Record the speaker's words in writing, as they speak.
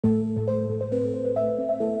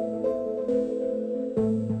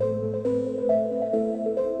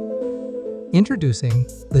Introducing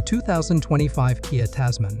the 2025 Kia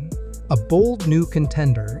Tasman, a bold new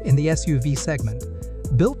contender in the SUV segment,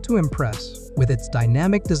 built to impress with its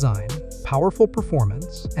dynamic design, powerful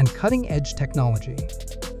performance, and cutting-edge technology.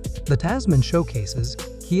 The Tasman showcases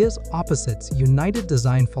Kia's opposites' united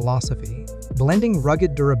design philosophy, blending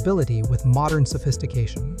rugged durability with modern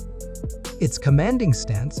sophistication. Its commanding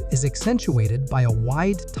stance is accentuated by a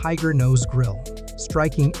wide tiger nose grille,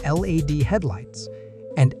 striking LED headlights,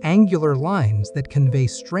 and angular lines that convey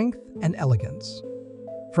strength and elegance.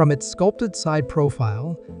 From its sculpted side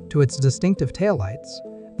profile to its distinctive taillights,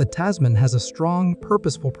 the Tasman has a strong,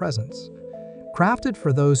 purposeful presence, crafted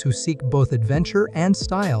for those who seek both adventure and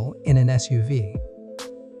style in an SUV.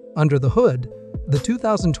 Under the hood, the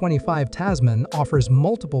 2025 Tasman offers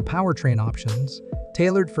multiple powertrain options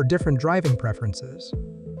tailored for different driving preferences.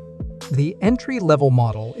 The entry-level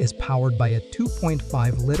model is powered by a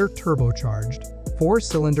 2.5-liter turbocharged,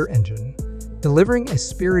 4-cylinder engine, delivering a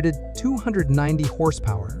spirited 290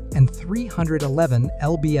 horsepower and 311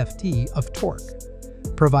 lb-ft of torque,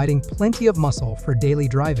 providing plenty of muscle for daily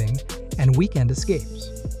driving and weekend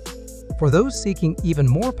escapes. For those seeking even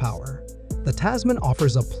more power, the Tasman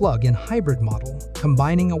offers a plug-in hybrid model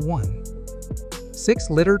combining a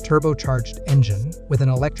 1.6-liter turbocharged engine with an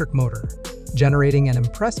electric motor, generating an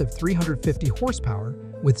impressive 350 horsepower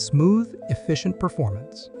with smooth, efficient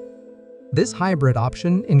performance. This hybrid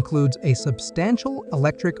option includes a substantial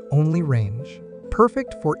electric-only range,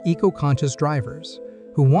 perfect for eco-conscious drivers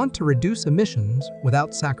who want to reduce emissions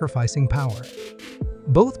without sacrificing power.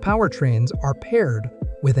 Both powertrains are paired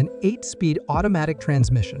with an 8-speed automatic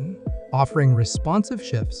transmission, offering responsive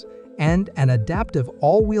shifts and an adaptive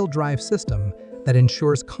all-wheel drive system that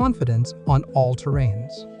ensures confidence on all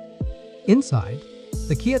terrains. Inside,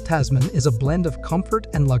 the Kia Tasman is a blend of comfort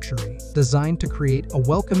and luxury, designed to create a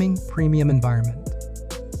welcoming, premium environment.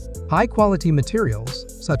 High-quality materials,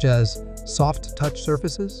 such as soft touch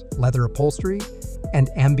surfaces, leather upholstery, and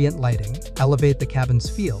ambient lighting, elevate the cabin's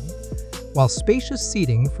feel, while spacious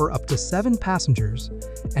seating for up to 7 passengers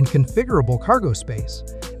and configurable cargo space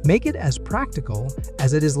make it as practical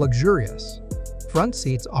as it is luxurious. Front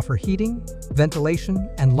seats offer heating, ventilation,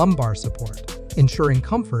 and lumbar support, ensuring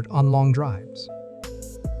comfort on long drives.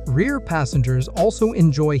 Rear passengers also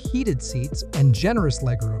enjoy heated seats and generous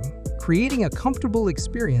legroom, creating a comfortable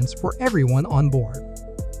experience for everyone on board.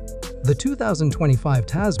 The 2025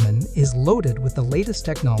 Tasman is loaded with the latest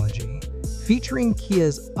technology, featuring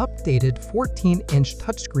Kia's updated 14-inch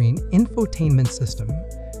touchscreen infotainment system,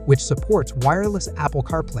 which supports wireless Apple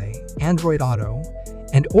CarPlay, Android Auto,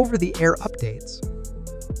 and over-the-air updates.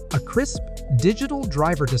 A crisp, digital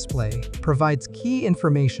driver display provides key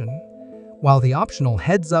information, while the optional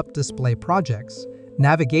heads-up display projects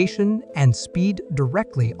navigation and speed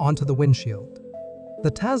directly onto the windshield. The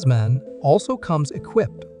Tasman also comes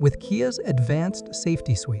equipped with Kia's advanced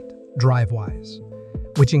safety suite, DriveWise,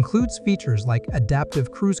 which includes features like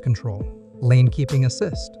adaptive cruise control, lane keeping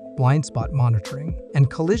assist, blind spot monitoring, and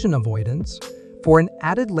collision avoidance for an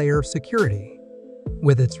added layer of security.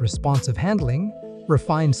 With its responsive handling,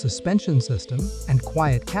 refined suspension system, and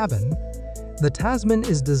quiet cabin, the Tasman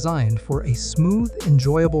is designed for a smooth,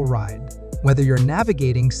 enjoyable ride, whether you're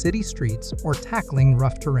navigating city streets or tackling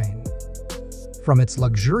rough terrain. From its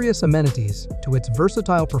luxurious amenities to its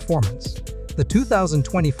versatile performance, the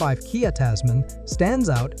 2025 Kia Tasman stands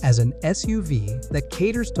out as an SUV that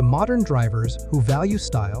caters to modern drivers who value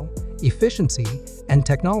style, efficiency, and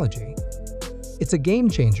technology. It's a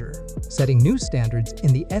game-changer, setting new standards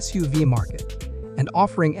in the SUV market and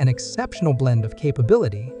offering an exceptional blend of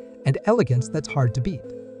capability and elegance that's hard to beat.